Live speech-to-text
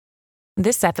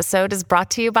This episode is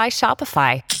brought to you by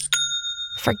Shopify.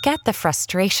 Forget the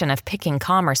frustration of picking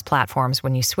commerce platforms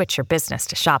when you switch your business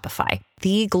to Shopify,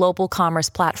 the global commerce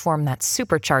platform that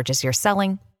supercharges your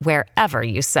selling wherever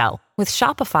you sell. With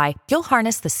Shopify, you'll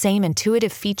harness the same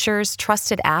intuitive features,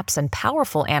 trusted apps, and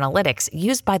powerful analytics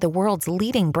used by the world's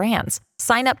leading brands.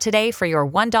 Sign up today for your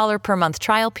 $1 per month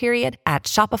trial period at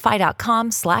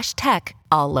shopify.com/tech,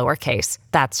 all lowercase.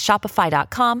 That's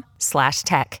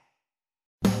shopify.com/tech.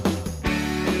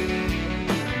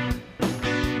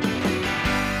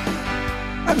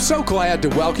 I'm so glad to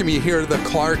welcome you here to the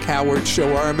Clark Howard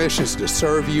Show. Our mission is to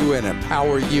serve you and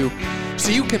empower you so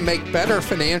you can make better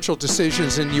financial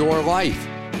decisions in your life.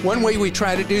 One way we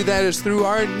try to do that is through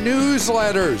our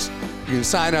newsletters. You can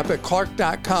sign up at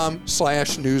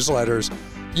clark.com/newsletters.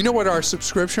 You know what our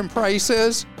subscription price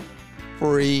is?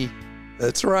 Free.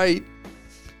 That's right.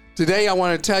 Today I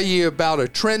want to tell you about a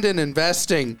trend in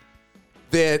investing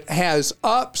that has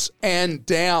ups and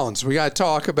downs. We got to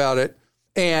talk about it.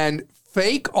 And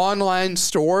fake online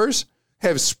stores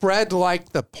have spread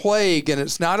like the plague, and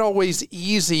it's not always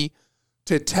easy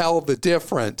to tell the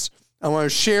difference. I want to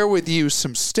share with you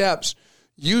some steps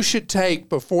you should take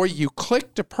before you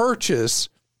click to purchase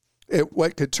at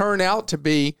what could turn out to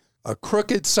be a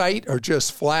crooked site or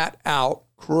just flat out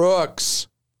crooks.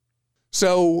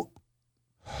 So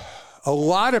a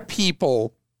lot of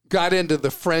people got into the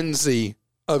frenzy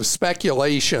of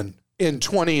speculation in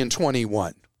 20 and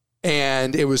 21.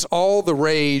 And it was all the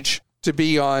rage to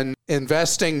be on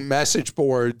investing message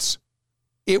boards.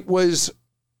 It was,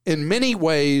 in many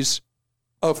ways,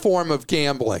 a form of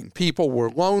gambling. People were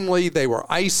lonely. They were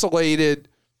isolated.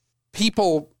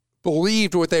 People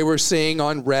believed what they were seeing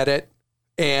on Reddit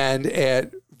and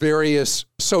at various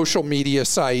social media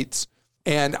sites.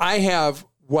 And I have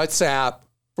WhatsApp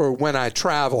for when I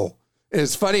travel. And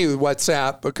it's funny with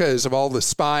WhatsApp because of all the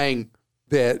spying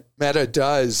that Meta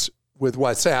does with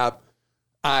WhatsApp.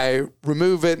 I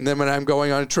remove it, and then when I'm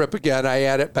going on a trip again, I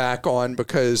add it back on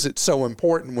because it's so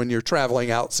important when you're traveling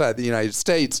outside the United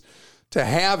States to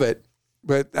have it.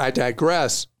 But I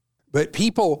digress. But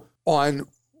people on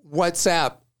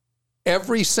WhatsApp,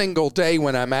 every single day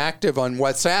when I'm active on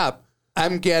WhatsApp,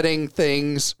 I'm getting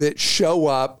things that show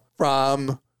up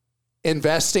from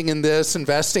investing in this,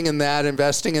 investing in that,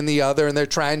 investing in the other, and they're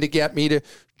trying to get me to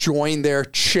join their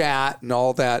chat and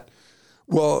all that.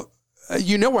 Well,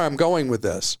 you know where I'm going with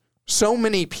this. So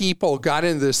many people got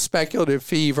into this speculative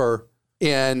fever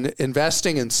in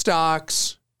investing in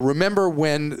stocks. Remember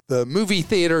when the movie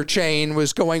theater chain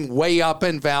was going way up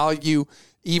in value,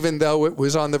 even though it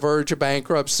was on the verge of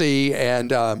bankruptcy, and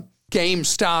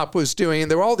GameStop was doing,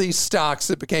 and there were all these stocks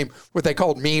that became what they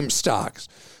called meme stocks.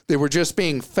 They were just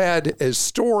being fed as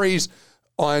stories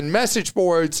on message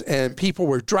boards, and people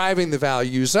were driving the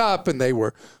values up, and they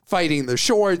were fighting the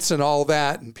shorts and all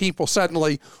that. And people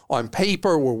suddenly on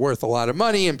paper were worth a lot of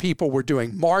money, and people were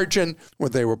doing margin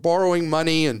when they were borrowing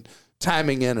money and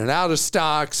timing in and out of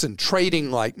stocks and trading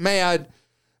like mad.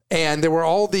 And there were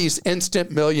all these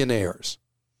instant millionaires.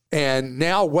 And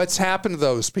now what's happened to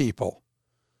those people?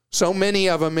 So many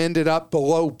of them ended up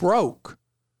below broke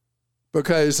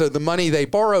because of the money they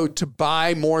borrowed to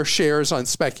buy more shares on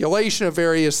speculation of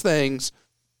various things,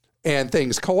 and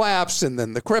things collapsed, and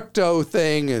then the crypto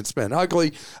thing, it's been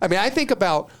ugly. I mean, I think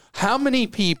about how many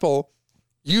people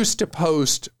used to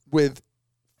post with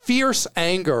fierce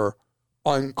anger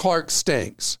on Clark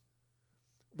Stinks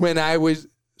when I would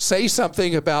say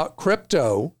something about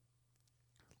crypto,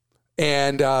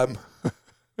 and a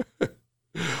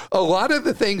lot of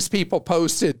the things people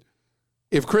posted,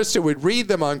 if Krista would read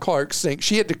them on Clark Stinks,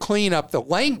 she had to clean up the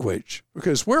language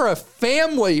because we're a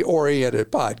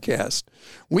family-oriented podcast.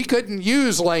 We couldn't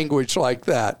use language like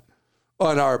that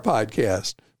on our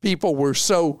podcast. People were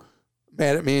so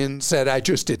mad at me and said I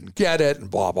just didn't get it and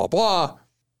blah, blah, blah.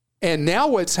 And now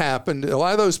what's happened, a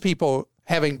lot of those people,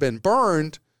 having been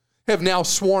burned, have now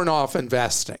sworn off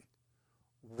investing.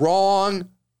 Wrong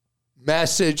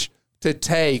message to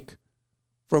take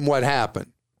from what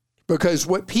happened. Because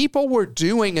what people were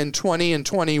doing in 20 and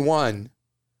 21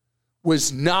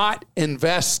 was not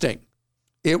investing.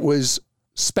 It was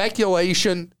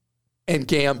speculation and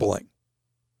gambling.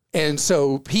 And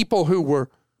so people who were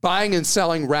buying and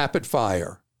selling rapid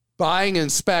fire, buying and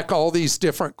spec all these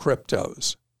different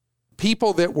cryptos,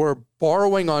 people that were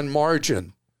borrowing on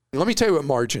margin. Let me tell you what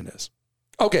margin is.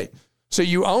 Okay, so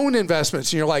you own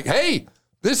investments and you're like, hey,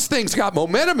 this thing's got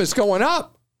momentum, it's going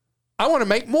up. I want to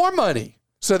make more money.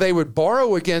 So they would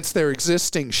borrow against their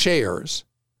existing shares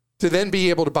to then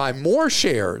be able to buy more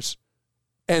shares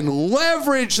and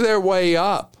leverage their way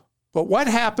up. But what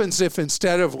happens if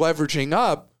instead of leveraging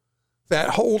up,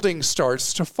 that holding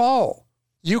starts to fall.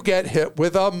 You get hit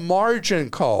with a margin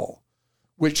call,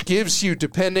 which gives you,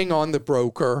 depending on the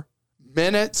broker,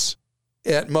 minutes,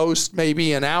 at most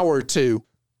maybe an hour or two,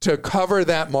 to cover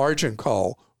that margin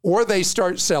call, or they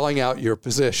start selling out your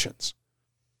positions.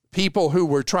 People who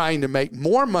were trying to make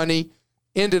more money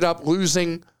ended up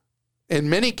losing, in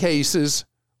many cases,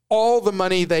 all the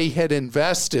money they had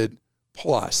invested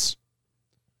plus.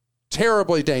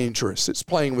 Terribly dangerous. It's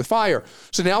playing with fire.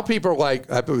 So now people are like,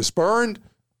 I was burned,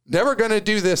 never going to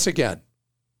do this again.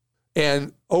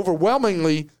 And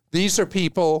overwhelmingly, these are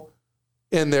people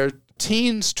in their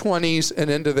teens, 20s, and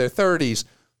into their 30s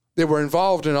that were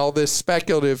involved in all this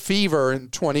speculative fever in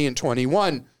 20 and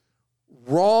 21.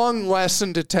 Wrong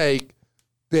lesson to take,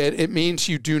 that it means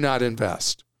you do not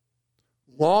invest.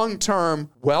 Long-term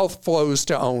wealth flows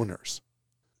to owners.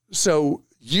 So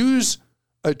use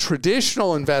a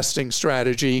traditional investing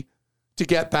strategy to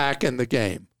get back in the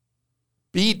game.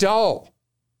 Be dull.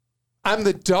 I'm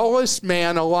the dullest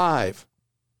man alive.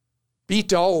 Be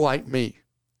dull like me.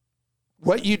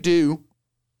 What you do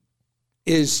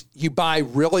is you buy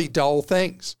really dull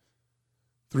things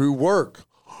through work.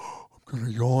 I'm going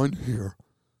to yawn here.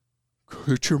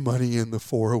 Put your money in the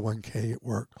 401k at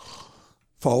work.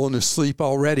 Falling asleep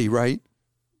already, right?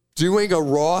 Doing a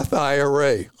Roth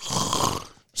IRA.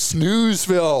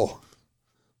 Snoozeville.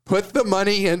 Put the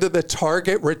money into the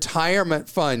target retirement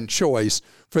fund choice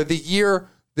for the year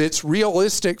that's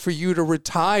realistic for you to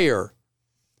retire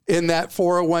in that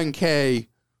 401k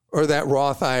or that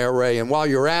Roth IRA. And while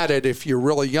you're at it, if you're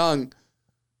really young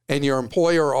and your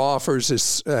employer offers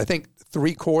this, I think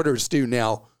 3/4 do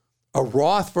now, a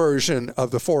Roth version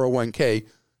of the 401k,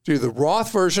 do the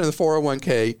Roth version of the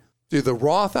 401k, do the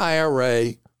Roth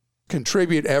IRA,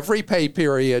 contribute every pay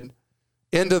period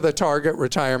into the target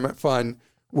retirement fund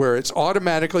where it's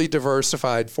automatically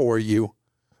diversified for you.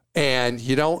 And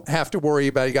you don't have to worry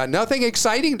about it. You got nothing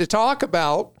exciting to talk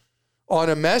about on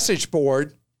a message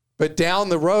board, but down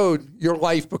the road, your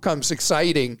life becomes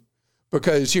exciting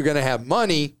because you're going to have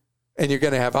money and you're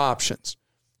going to have options.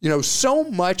 You know, so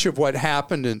much of what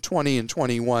happened in 20 and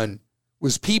 21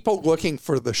 was people looking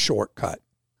for the shortcut.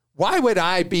 Why would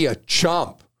I be a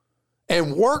chump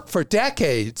and work for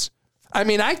decades? I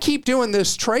mean, I keep doing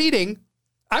this trading.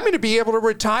 I'm going to be able to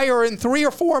retire in 3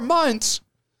 or 4 months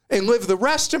and live the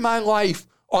rest of my life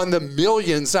on the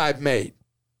millions I've made.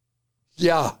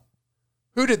 Yeah.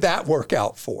 Who did that work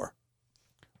out for?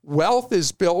 Wealth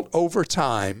is built over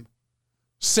time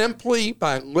simply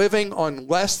by living on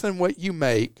less than what you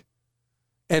make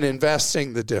and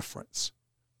investing the difference.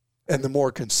 And the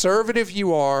more conservative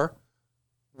you are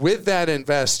with that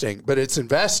investing, but it's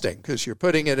investing because you're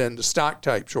putting it into stock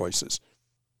type choices,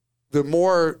 the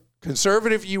more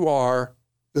conservative you are,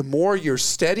 the more you're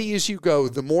steady as you go,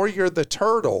 the more you're the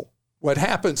turtle. What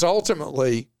happens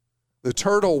ultimately, the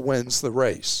turtle wins the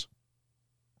race.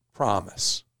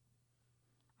 Promise.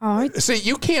 Oh, See,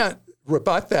 you can't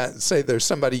rebut that and say there's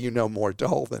somebody you know more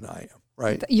dull than I am,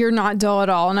 right? You're not dull at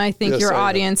all. And I think Yes, your I am.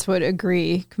 audience would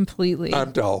agree completely.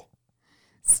 I'm dull.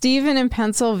 Stephen in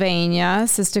Pennsylvania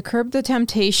says, to curb the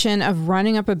temptation of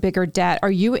running up a bigger debt,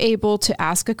 are you able to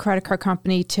ask a credit card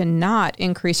company to not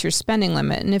increase your spending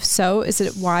limit? And if so, is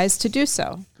it wise to do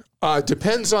so?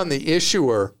 Depends on the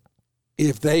issuer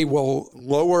if they will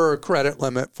lower a credit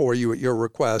limit for you at your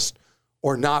request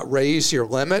or not raise your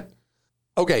limit.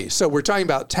 Okay, so we're talking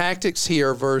about tactics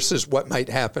here versus what might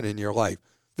happen in your life.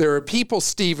 There are people,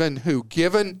 Stephen, who,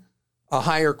 given a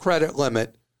higher credit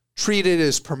limit, treat it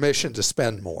as permission to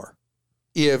spend more.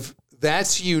 If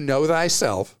that's you, know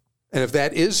thyself, and if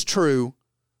that is true,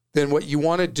 then what you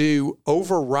want to do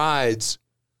overrides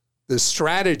the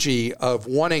strategy of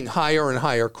wanting higher and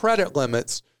higher credit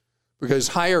limits, because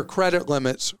higher credit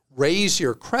limits raise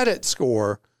your credit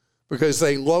score because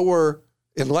they lower,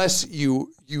 unless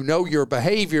you know your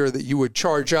behavior that you would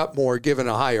charge up more given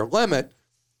a higher limit.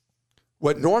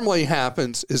 What normally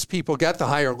happens is people get the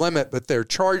higher limit, but their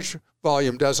charge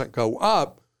volume doesn't go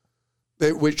up,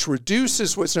 which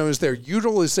reduces what's known as their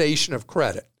utilization of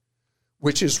credit,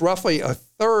 which is roughly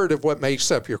 1/3 of what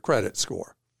makes up your credit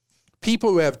score.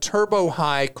 People who have turbo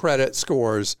high credit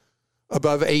scores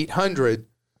above 800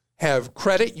 have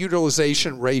credit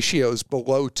utilization ratios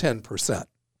below 10%.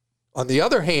 On the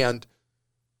other hand,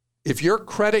 if your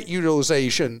credit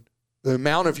utilization, the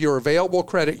amount of your available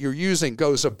credit you're using,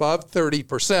 goes above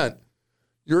 30%,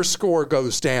 your score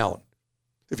goes down.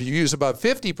 If you use above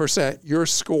 50%, your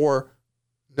score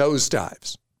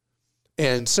nosedives.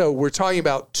 And so we're talking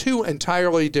about two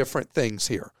entirely different things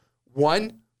here.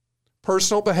 One,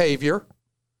 personal behavior,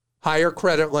 higher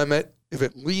credit limit. If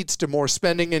it leads to more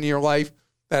spending in your life,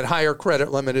 that higher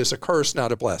credit limit is a curse,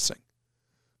 not a blessing.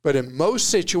 But in most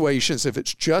situations, if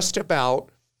it's just about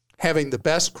having the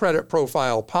best credit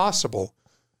profile possible,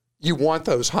 you want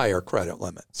those higher credit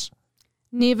limits.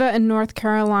 Neva in North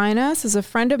Carolina says, a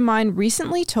friend of mine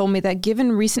recently told me that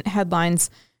given recent headlines,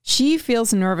 she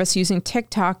feels nervous using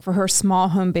TikTok for her small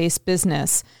home-based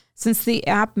business, since the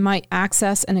app might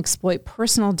access and exploit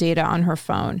personal data on her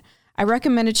phone. I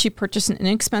recommended she purchase an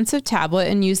inexpensive tablet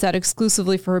and use that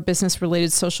exclusively for her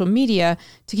business-related social media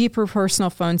to keep her personal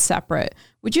phone separate.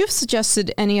 Would you have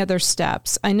suggested any other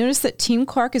steps? I noticed that Team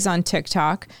Clark is on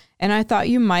TikTok, and I thought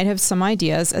you might have some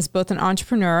ideas as both an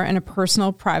entrepreneur and a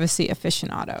personal privacy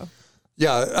aficionado.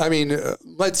 Yeah, I mean,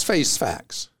 let's face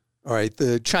facts. All right,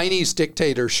 the Chinese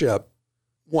dictatorship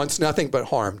wants nothing but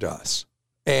harm to us.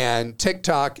 And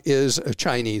TikTok is a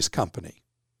Chinese company.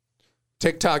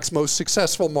 TikTok's most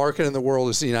successful market in the world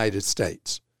is the United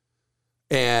States.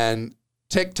 And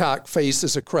TikTok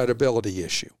faces a credibility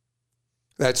issue.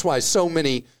 That's why so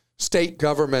many state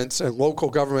governments and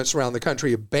local governments around the country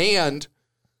have banned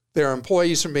their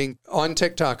employees from being on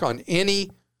TikTok on any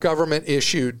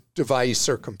government-issued device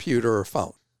or computer or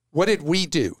phone. What did we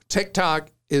do?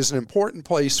 TikTok is an important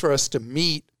place for us to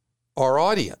meet our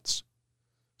audience.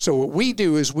 So what we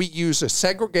do is we use a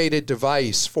segregated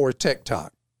device for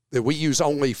TikTok that we use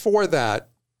only for that,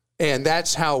 and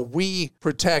that's how we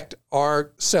protect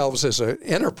ourselves as an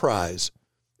enterprise,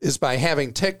 is by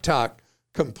having TikTok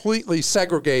completely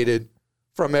segregated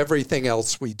from everything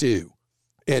else we do.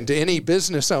 And to any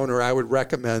business owner, I would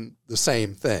recommend the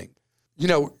same thing. You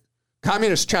know,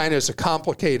 Communist China is a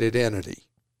complicated entity,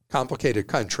 complicated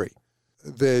country.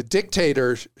 The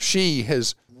dictator, Xi,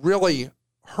 has really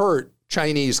hurt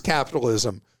Chinese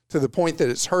capitalism to the point that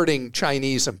it's hurting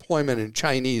Chinese employment and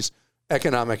Chinese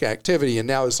economic activity. And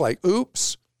now it's like,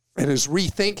 oops, and is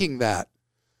rethinking that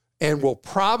and will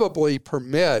probably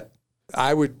permit,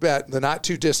 I would bet in the not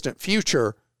too distant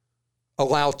future,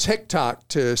 allow TikTok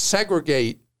to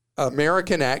segregate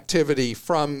American activity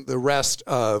from the rest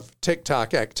of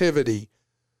TikTok activity,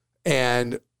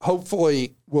 and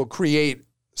hopefully will create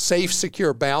safe,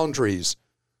 secure boundaries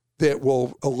that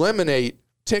will eliminate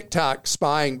TikTok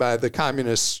spying by the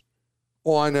communists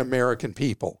on American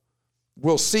people.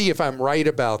 We'll see if I'm right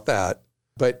about that.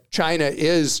 But China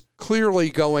is clearly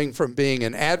going from being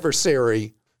an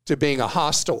adversary to being a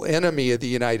hostile enemy of the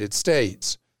United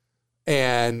States.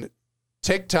 And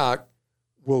TikTok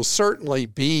will certainly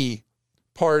be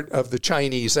part of the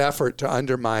Chinese effort to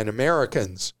undermine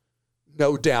Americans,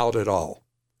 no doubt at all.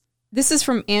 This is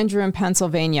from Andrew in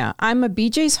Pennsylvania. I'm a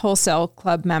BJ's Wholesale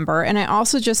Club member, and I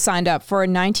also just signed up for a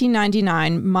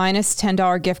 $19.99 minus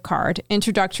 $10 gift card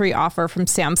introductory offer from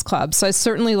Sam's Club, so I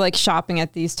certainly like shopping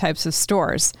at these types of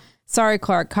stores. Sorry,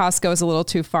 Clark, Costco is a little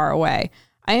too far away.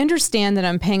 I understand that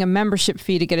I'm paying a membership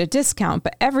fee to get a discount,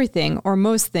 but everything, or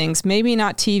most things, maybe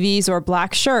not TVs or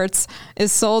black shirts,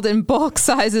 is sold in bulk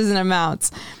sizes and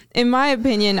amounts. In my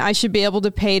opinion, I should be able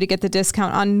to pay to get the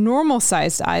discount on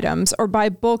normal-sized items or buy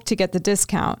bulk to get the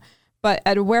discount. But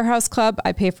at a warehouse club,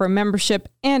 I pay for a membership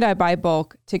and I buy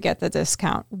bulk to get the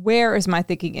discount. Where is my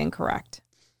thinking incorrect?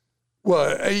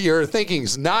 Well, your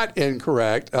thinking's not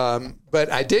incorrect,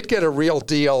 but I did get a real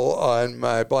deal on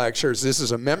my black shirts. This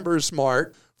is a Members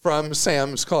Mart from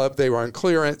Sam's Club. They were on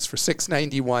clearance for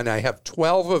 $6.91. I have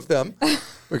 12 of them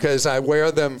because I wear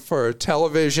them for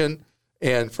television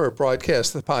and for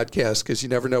broadcast the podcast, because you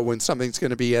never know when something's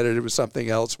going to be edited with something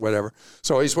else, whatever.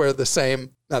 So I always wear the same,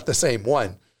 not the same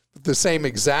one, but the same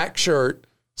exact shirt,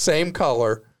 same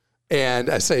color, and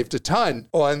I saved a ton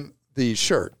on these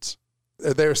shirts.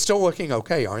 They're still looking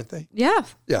okay, aren't they? Yeah,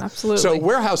 absolutely. So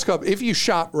Warehouse Club, if you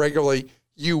shop regularly,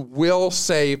 you will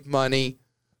save money.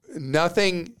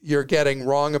 Nothing you're getting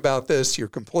wrong about this. You're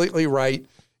completely right.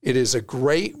 It is a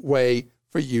great way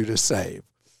for you to save.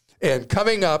 And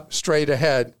coming up straight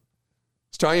ahead,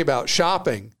 it's talking about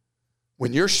shopping.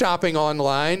 When you're shopping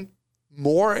online,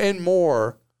 more and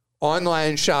more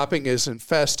online shopping is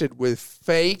infested with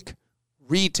fake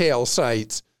retail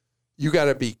sites. You got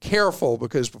to be careful,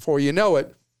 because before you know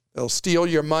it, they'll steal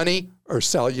your money or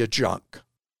sell you junk.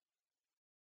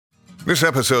 This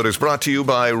episode is brought to you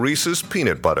by Reese's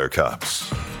Peanut Butter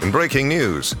Cups. In breaking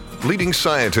news, leading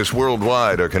scientists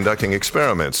worldwide are conducting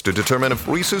experiments to determine if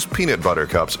Reese's Peanut Butter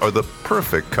Cups are the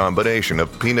perfect combination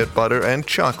of peanut butter and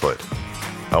chocolate.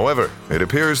 However, it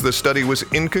appears the study was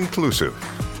inconclusive,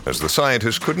 as the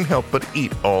scientists couldn't help but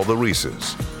eat all the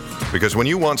Reese's. Because when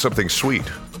you want something sweet,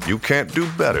 you can't do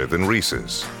better than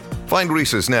Reese's. Find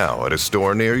Reese's now at a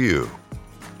store near you.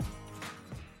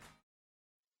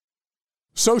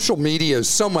 Social media is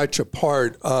so much a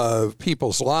part of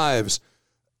people's lives.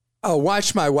 I'll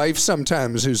watch my wife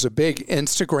sometimes, who's a big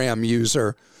Instagram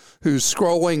user, who's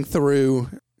scrolling through.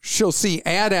 She'll see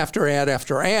ad after ad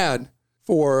after ad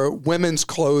for women's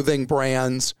clothing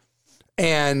brands.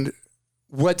 And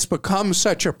what's become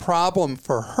such a problem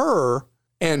for her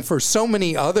and for so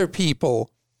many other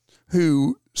people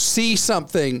who see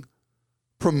something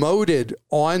promoted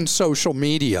on social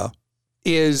media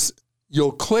is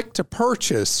you'll click to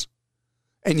purchase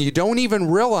and you don't even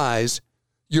realize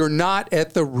you're not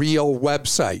at the real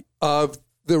website of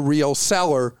the real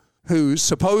seller who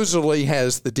supposedly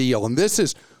has the deal. And this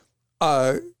is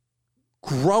a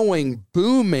growing,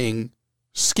 booming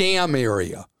scam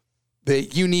area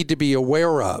that you need to be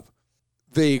aware of.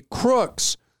 The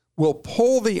crooks will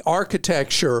pull the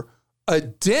architecture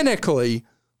identically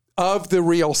of the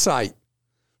real site.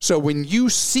 So when you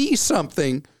see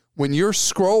something, when you're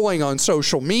scrolling on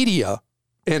social media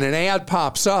and an ad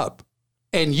pops up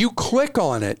and you click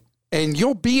on it and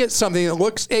you'll be at something that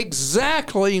looks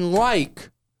exactly like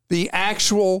the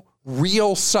actual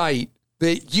real site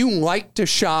that you like to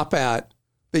shop at,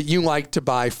 that you like to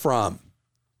buy from.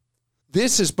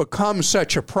 This has become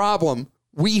such a problem.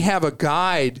 We have a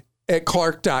guide at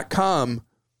Clark.com,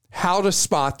 how to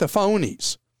spot the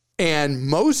phonies. And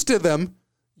most of them,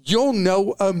 you'll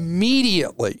know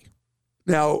immediately.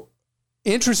 Now,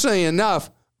 interestingly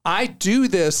enough, I do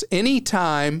this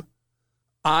anytime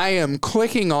I am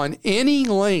clicking on any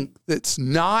link that's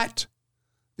not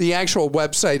the actual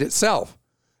website itself.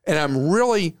 And I'm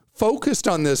really focused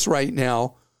on this right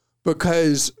now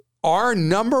because our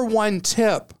number one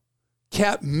tip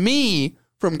kept me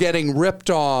from getting ripped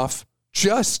off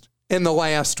just in the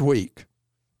last week.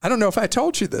 I don't know if I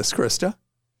told you this, Krista.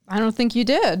 I don't think you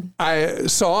did. I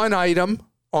saw an item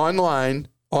online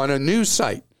on a news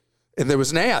site, and there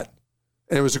was an ad,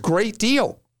 and it was a great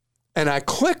deal. And I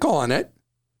click on it,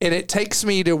 and it takes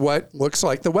me to what looks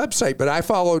like the website. But I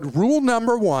followed rule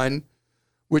number one,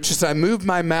 which is I moved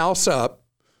my mouse up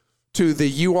to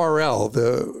the URL,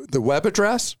 the web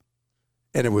address,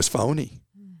 and it was phony.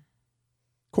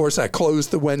 Of course, I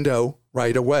closed the window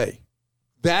right away.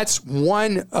 That's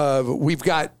one of, we've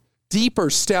got deeper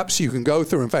steps you can go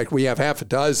through. In fact, we have half a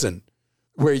dozen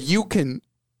where you can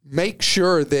make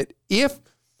sure that if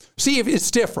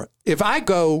it's different. If I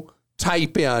go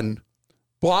type in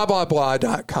blah, blah,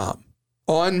 blah.com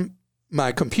on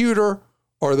my computer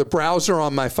or the browser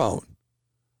on my phone,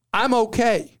 I'm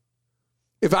okay.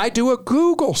 If I do a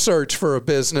Google search for a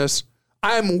business,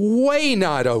 I'm way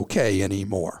not okay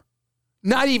anymore.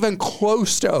 Not even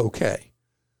close to okay.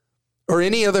 Or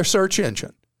any other search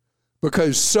engine.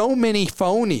 Because so many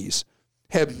phonies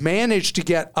have managed to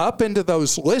get up into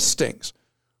those listings.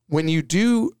 When you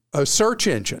do a search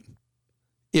engine,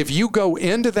 if you go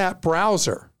into that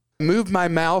browser, move my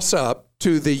mouse up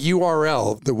to the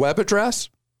URL, the web address,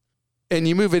 and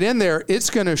you move it in there,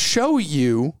 it's going to show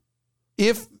you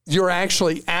if you're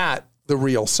actually at the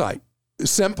real site.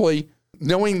 Simply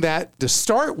knowing that to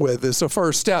start with is the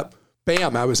first step.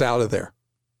 Bam, I was out of there.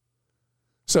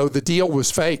 So the deal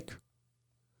was fake.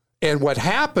 And what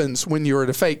happens when you're at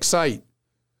a fake site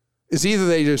is either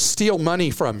they just steal money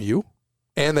from you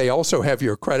and they also have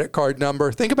your credit card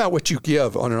number. Think about what you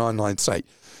give on an online site.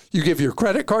 You give your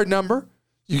credit card number,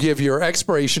 you give your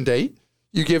expiration date,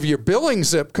 you give your billing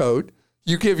zip code,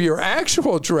 you give your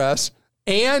actual address,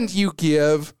 and you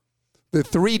give the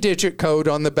 3-digit code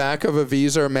on the back of a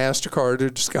Visa or MasterCard or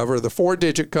Discover, the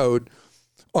 4-digit code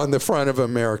on the front of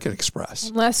American Express.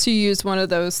 Unless you use one of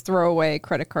those throwaway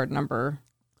credit card number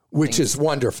which is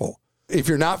wonderful. If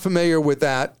you're not familiar with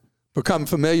that, become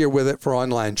familiar with it for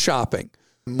online shopping.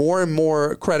 More and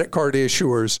more credit card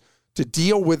issuers to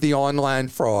deal with the online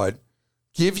fraud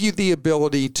give you the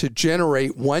ability to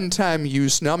generate one-time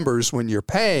use numbers when you're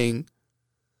paying.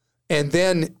 And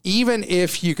then even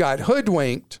if you got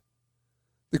hoodwinked,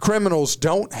 the criminals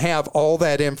don't have all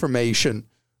that information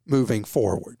moving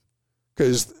forward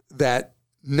because that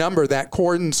number, that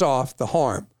cordons off the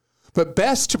harm. But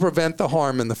best to prevent the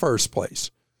harm in the first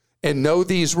place and know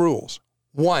these rules.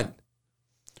 1,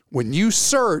 when you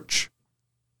search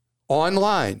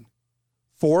online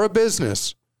for a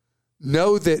business,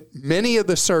 know that many of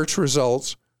the search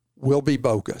results will be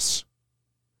bogus.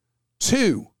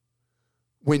 2,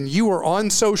 when you are on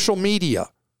social media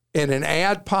and an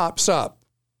ad pops up,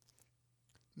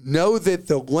 know that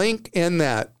the link in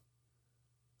that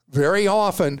very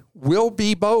often will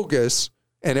be bogus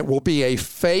and it will be a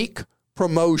fake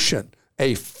promotion,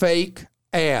 a fake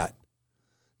ad.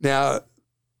 Now,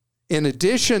 in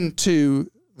addition to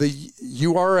the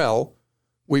URL,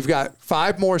 we've got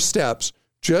 5 more steps.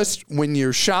 Just when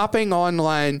you're shopping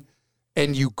online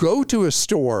and you go to a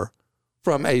store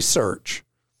from a search,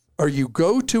 or you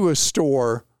go to a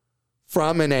store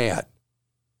from an ad,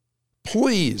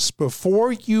 please,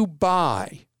 before you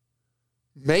buy,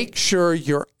 make sure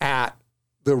you're at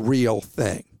the real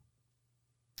thing.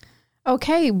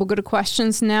 Okay, we'll go to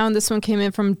questions now. And this one came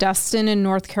in from Dustin in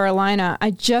North Carolina. I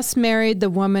just married the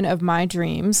woman of my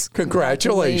dreams.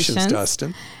 Congratulations,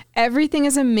 Dustin. Everything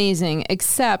is amazing,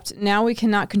 except now we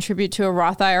cannot contribute to a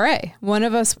Roth IRA. One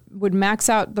of us would max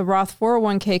out the Roth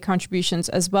 401k contributions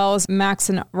as well as max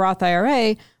an Roth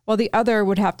IRA, while the other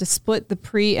would have to split the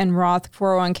pre and Roth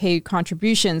 401k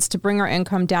contributions to bring our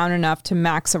income down enough to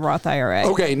max a Roth IRA.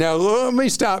 Okay, now let me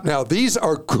stop now. These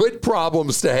are good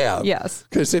problems to have. Yes.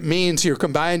 Because it means your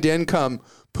combined income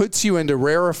puts you into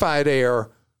rarefied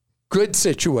air. Good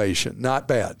situation, not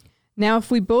bad. Now,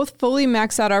 if we both fully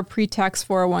max out our pre-tax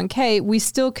 401k, we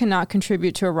still cannot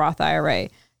contribute to a Roth IRA.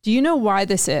 Do you know why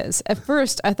this is? At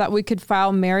first, I thought we could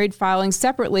file married filings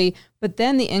separately, but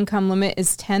then the income limit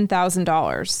is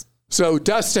 $10,000. So,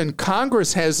 Dustin,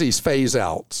 Congress has these phase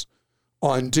outs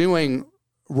on doing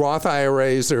Roth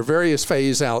IRAs. There are various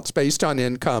phase outs based on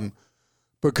income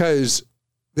because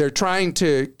they're trying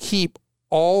to keep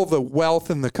all the wealth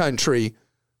in the country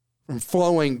from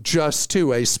flowing just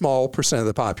to a small percent of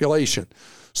the population.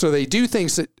 So they do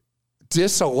things that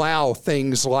disallow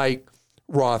things like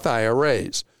Roth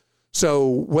IRAs. So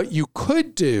what you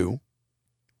could do,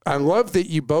 I love that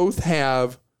you both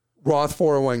have Roth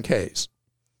 401ks.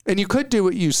 And you could do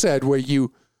what you said, where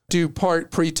you do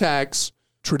part pre-tax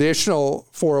traditional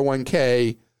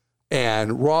 401k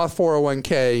and Roth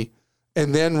 401k,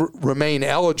 and then remain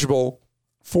eligible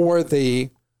for the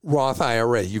Roth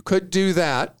IRA. You could do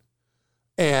that.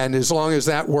 And as long as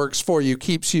that works for you,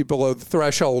 keeps you below the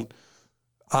threshold,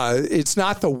 it's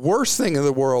not the worst thing in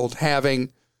the world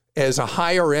having, as a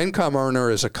higher income earner,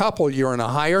 as a couple, you're in a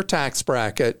higher tax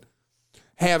bracket,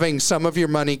 having some of your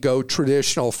money go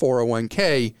traditional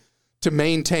 401k to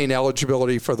maintain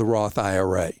eligibility for the Roth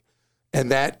IRA. And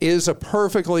that is a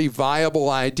perfectly viable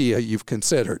idea you've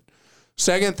considered.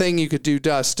 Second thing you could do,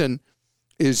 Dustin,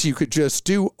 is you could just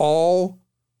do all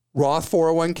Roth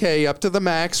 401k up to the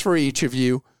max for each of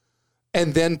you,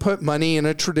 and then put money in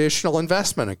a traditional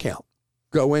investment account.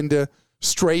 Go into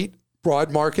straight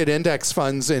broad market index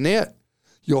funds in it.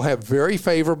 You'll have very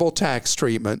favorable tax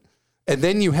treatment. And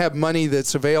then you have money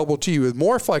that's available to you with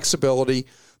more flexibility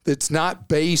that's not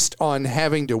based on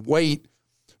having to wait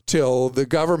till the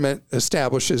government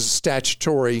establishes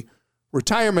statutory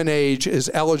retirement age is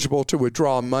eligible to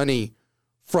withdraw money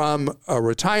from a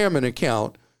retirement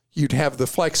account. You'd have the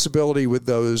flexibility with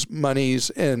those monies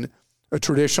in a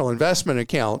traditional investment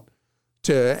account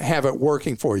to have it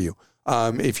working for you.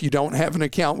 If you don't have an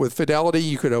account with Fidelity,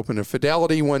 you could open a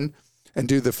Fidelity one and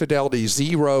do the Fidelity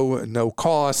Zero, no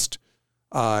cost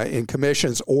in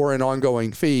commissions or in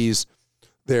ongoing fees.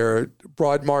 Their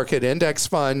broad market index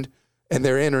fund and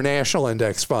their international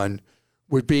index fund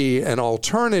would be an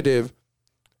alternative,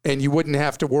 and you wouldn't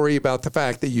have to worry about the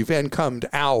fact that you've incomed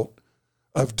out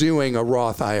of doing a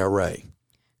Roth IRA.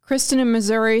 Kristen in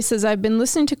Missouri says, I've been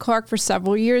listening to Clark for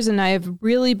several years, and I have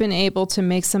really been able to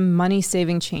make some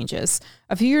money-saving changes.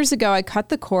 A few years ago, I cut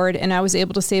the cord, and I was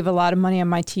able to save a lot of money on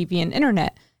my TV and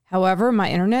internet. However,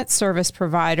 my internet service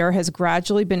provider has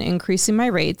gradually been increasing my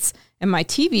rates, and my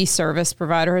TV service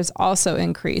provider has also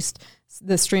increased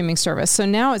the streaming service. So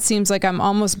now it seems like I'm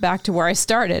almost back to where I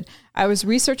started. I was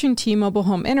researching T-Mobile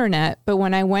home internet, but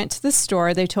when I went to the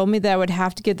store, they told me that I would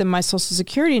have to give them my social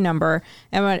security number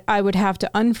and I would have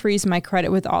to unfreeze my credit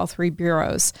with all three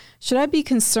bureaus. Should I be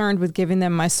concerned with giving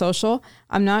them my social?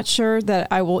 I'm not sure that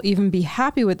I will even be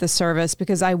happy with the service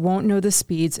because I won't know the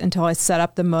speeds until I set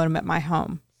up the modem at my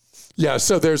home. Yeah,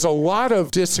 so there's a lot of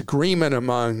disagreement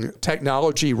among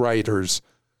technology writers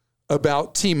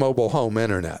about T-Mobile home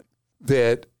internet.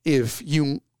 That if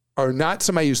you are not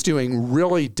somebody who's doing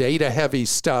really data-heavy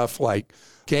stuff like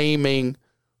gaming,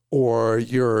 or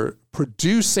you're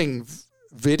producing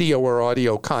video or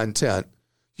audio content,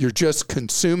 you're just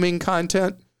consuming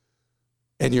content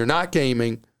and you're not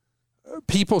gaming,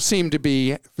 people seem to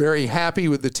be very happy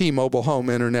with the T-Mobile home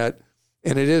internet,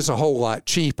 and it is a whole lot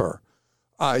cheaper.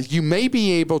 You may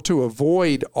be able to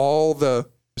avoid all the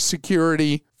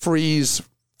security freeze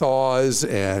thaws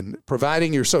and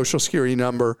providing your social security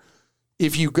number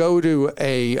if you go to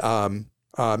a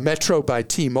Metro by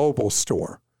T-Mobile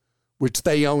store, which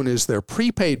they own as their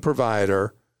prepaid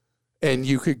provider, and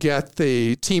you could get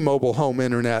the T-Mobile home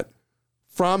internet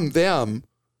from them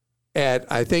at,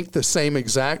 I think, the same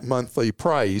exact monthly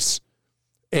price,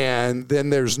 and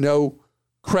then there's no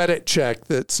credit check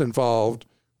that's involved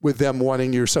with them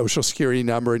wanting your social security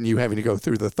number and you having to go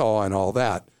through the thaw and all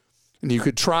that. And you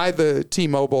could try the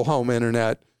T-Mobile home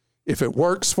internet If it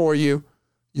works for you,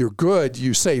 you're good.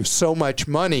 You save so much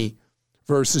money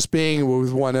versus being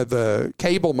with one of the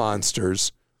cable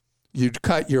monsters. You'd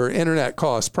cut your internet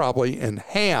costs probably in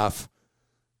half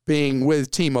being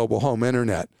with T-Mobile Home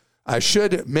Internet. I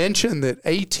should mention that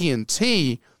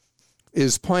AT&T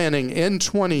is planning in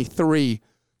 23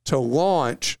 to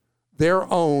launch their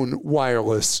own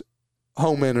wireless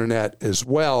home internet as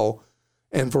well.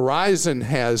 And Verizon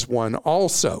has one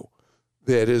also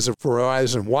that is a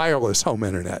Verizon wireless home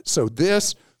internet. So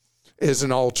this is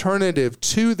an alternative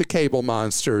to the cable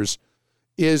monsters,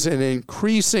 is an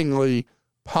increasingly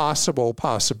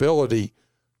possibility.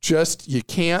 Just you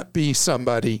can't be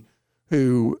somebody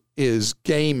who is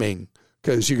gaming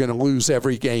because you're going to lose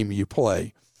every game you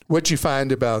play. What'd you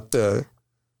find about the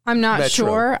I'm not Metro?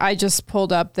 sure. I just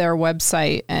pulled up their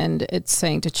website and it's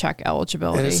saying to check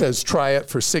eligibility. And it says try it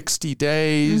for 60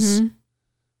 days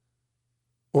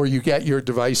or you get your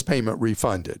device payment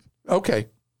refunded. Okay.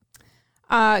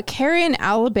 Carrie in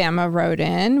Alabama wrote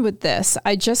in with this.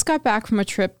 I just got back from a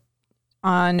trip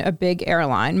on a big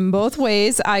airline. Both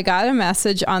ways, I got a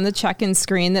message on the check-in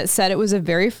screen that said it was a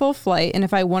very full flight, and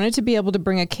if I wanted to be able to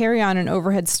bring a carry-on and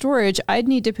overhead storage, I'd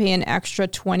need to pay an extra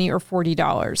 $20 or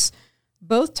 $40.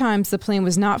 Both times the plane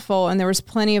was not full and there was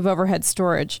plenty of overhead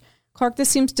storage. Clark, this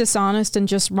seems dishonest and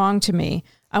just wrong to me.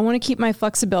 I want to keep my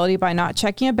flexibility by not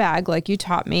checking a bag like you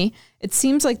taught me. It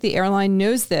seems like the airline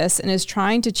knows this and is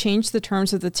trying to change the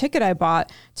terms of the ticket I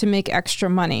bought to make extra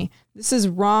money. This is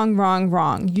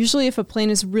wrong. Usually if a plane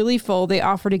is really full, they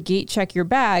offer to gate check your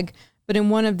bag, but in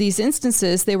one of these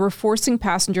instances, they were forcing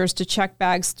passengers to check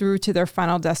bags through to their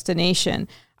final destination.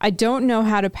 I don't know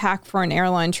how to pack for an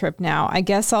airline trip now. I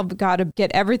guess I've got to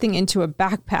get everything into a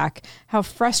backpack. How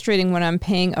frustrating when I'm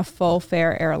paying a full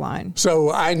fare airline.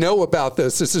 So I know about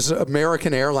this. This is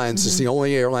American Airlines. Is the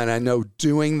only airline I know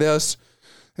doing this.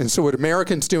 And so what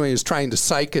American's doing is trying to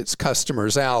psych its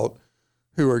customers out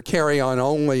who are carry-on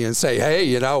only and say, hey,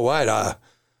 you know what?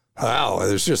 Wow,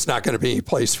 there's just not going to be any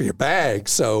place for your bag.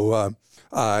 So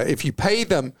if you pay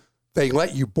them, they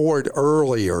let you board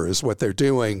earlier is what they're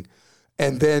doing.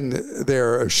 And then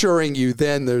they're assuring you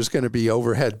then there's going to be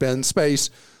overhead bin space.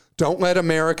 Don't let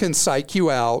Americans psych you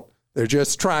out. They're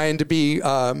just trying to be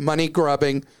money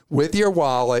grubbing with your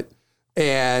wallet.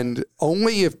 And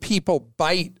only if people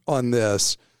bite on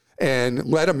this and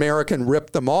let American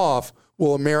rip them off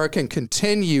will American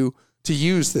continue to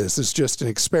use this. It's just an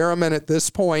experiment at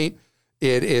this point.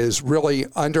 It is really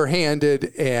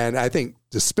underhanded and I think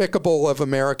despicable of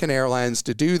American Airlines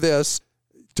to do this.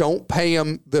 Don't pay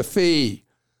them the fee.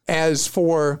 As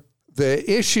for the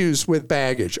issues with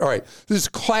baggage, all right, this is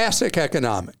classic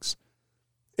economics.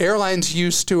 Airlines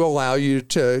used to allow you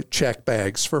to check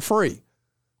bags for free.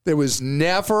 There was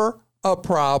never a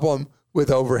problem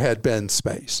with overhead bin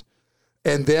space.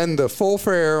 And then the full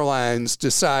fare airlines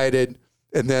decided,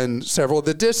 and then several of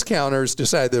the discounters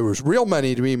decided there was real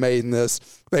money to be made in this.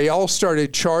 They all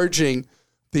started charging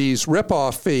these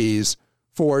ripoff fees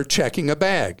for checking a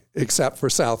bag, except for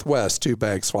Southwest, 2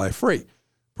 bags fly free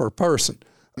per person.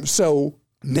 So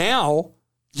now,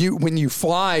 when you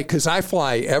fly, because I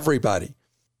fly everybody,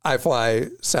 I fly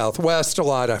Southwest a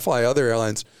lot, I fly other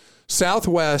airlines.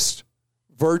 Southwest,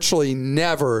 virtually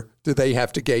never do they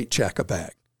have to gate check a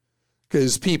bag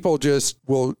because people just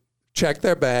will check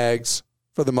their bags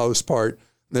for the most part.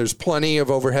 There's plenty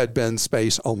of overhead bin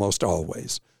space almost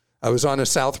always. I was on a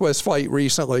Southwest flight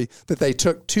recently that they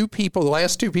took the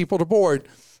last 2 people to board.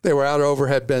 They were out of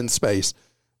overhead bin space,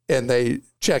 and they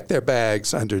checked their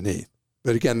bags underneath.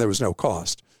 But again, there was no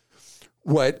cost.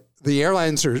 What the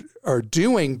airlines are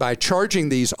doing by charging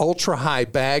these ultra-high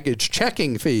baggage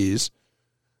checking fees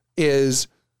is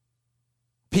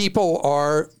people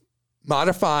are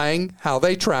modifying how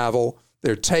they travel.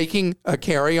 They're taking a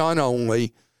carry-on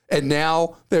only, and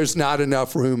now there's not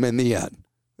enough room in the end.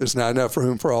 There's not enough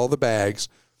room for all the bags.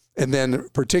 And then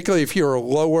particularly if you're a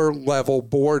lower level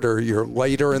boarder, you're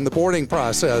later in the boarding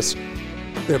process,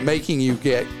 they're making you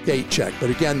get gate checked. But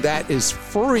again, that is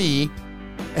free.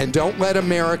 And don't let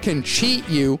American cheat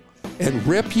you and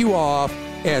rip you off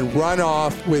and run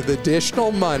off with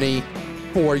additional money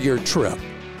for your trip.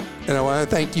 And I want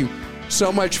to thank you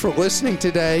so much for listening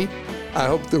today. I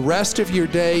hope the rest of your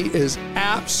day is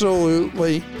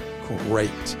absolutely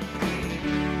great.